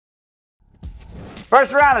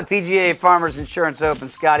First round of the PGA Farmers Insurance Open,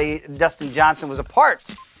 Scotty. Dustin Johnson was a part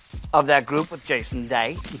of that group with Jason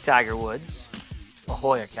Day and Tiger Woods. La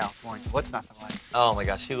Jolla, California. What's not to like? Oh my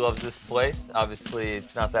gosh, he loves this place. Obviously,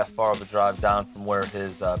 it's not that far of a drive down from where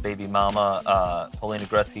his baby mama, Paulina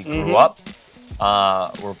Gretzky, grew up,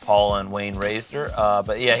 where Paul and Wayne raised her.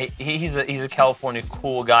 But yeah, he's a California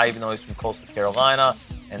cool guy, even though he's from Coastal Carolina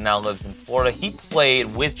and now lives in Florida. He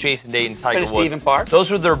played with Jason Day and Tiger Woods. Park.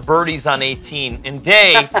 Those were their birdies on 18. And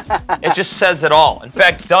Day, it just says it all. In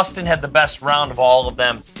fact, Dustin had the best round of all of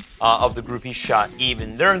them. Of the group, he shot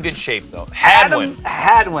even. They're in good shape, though.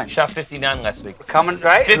 Hadwin. Shot 59 last week. Coming,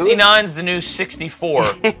 right? 59's the new 64.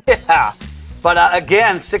 Yeah. But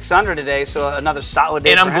again, 6 under today, so another solid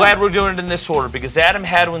day. And for I'm him. glad we're doing it in this order because Adam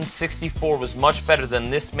Hadwin's 64 was much better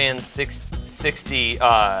than this man's 60.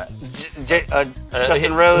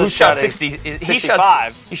 Justin Rose, who shot 60.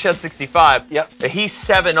 65. He shot 65. Yep. He's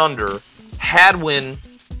 7 under. Hadwin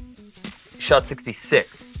shot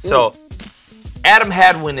 66. So Adam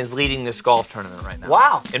Hadwin is leading this golf tournament right now.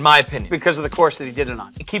 Wow. In my opinion. Because of the course that he did it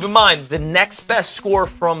on. Keep in mind, the next best score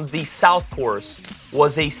from the South course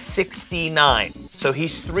was a 69. So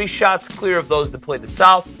he's 3 shots clear of those that played the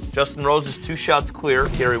South. Justin Rose is 2 shots clear,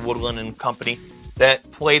 Gary Woodland and company, that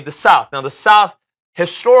played the South. Now, the South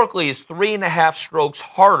historically is 3.5 strokes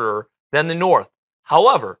harder than the North.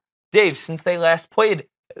 However, Dave, since they last played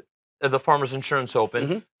the Farmers Insurance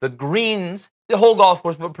Open, the greens, the whole golf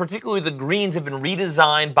course, but particularly the greens, have been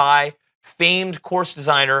redesigned by famed course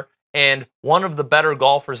designer and one of the better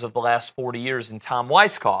golfers of the last 40 years in Tom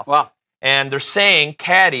Weiskopf. Wow. And they're saying,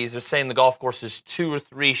 caddies are saying the golf course is 2 or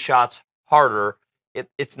 3 shots harder.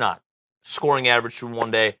 It's not. Scoring average through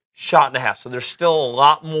one day, 1.5 shots. So there's still a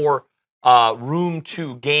lot more room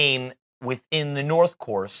to gain within the North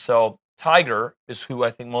course. So Tiger is who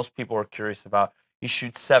I think most people are curious about. He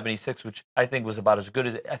shoots 76, which I think was about as good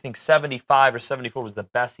as, I think 75 or 74 was the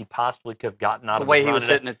best he possibly could have gotten out of the way his he was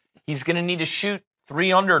hitting it. He's going to need to shoot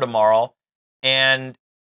 3 under tomorrow, and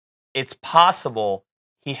it's possible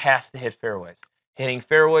he has to hit fairways. Hitting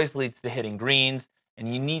fairways leads to hitting greens,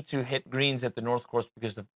 and you need to hit greens at the North course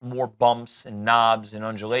because of more bumps and knobs and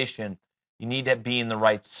undulation. You need to be in the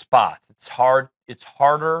right spots. It's hard. It's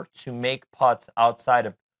harder to make putts outside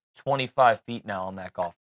of 25 feet now on that golf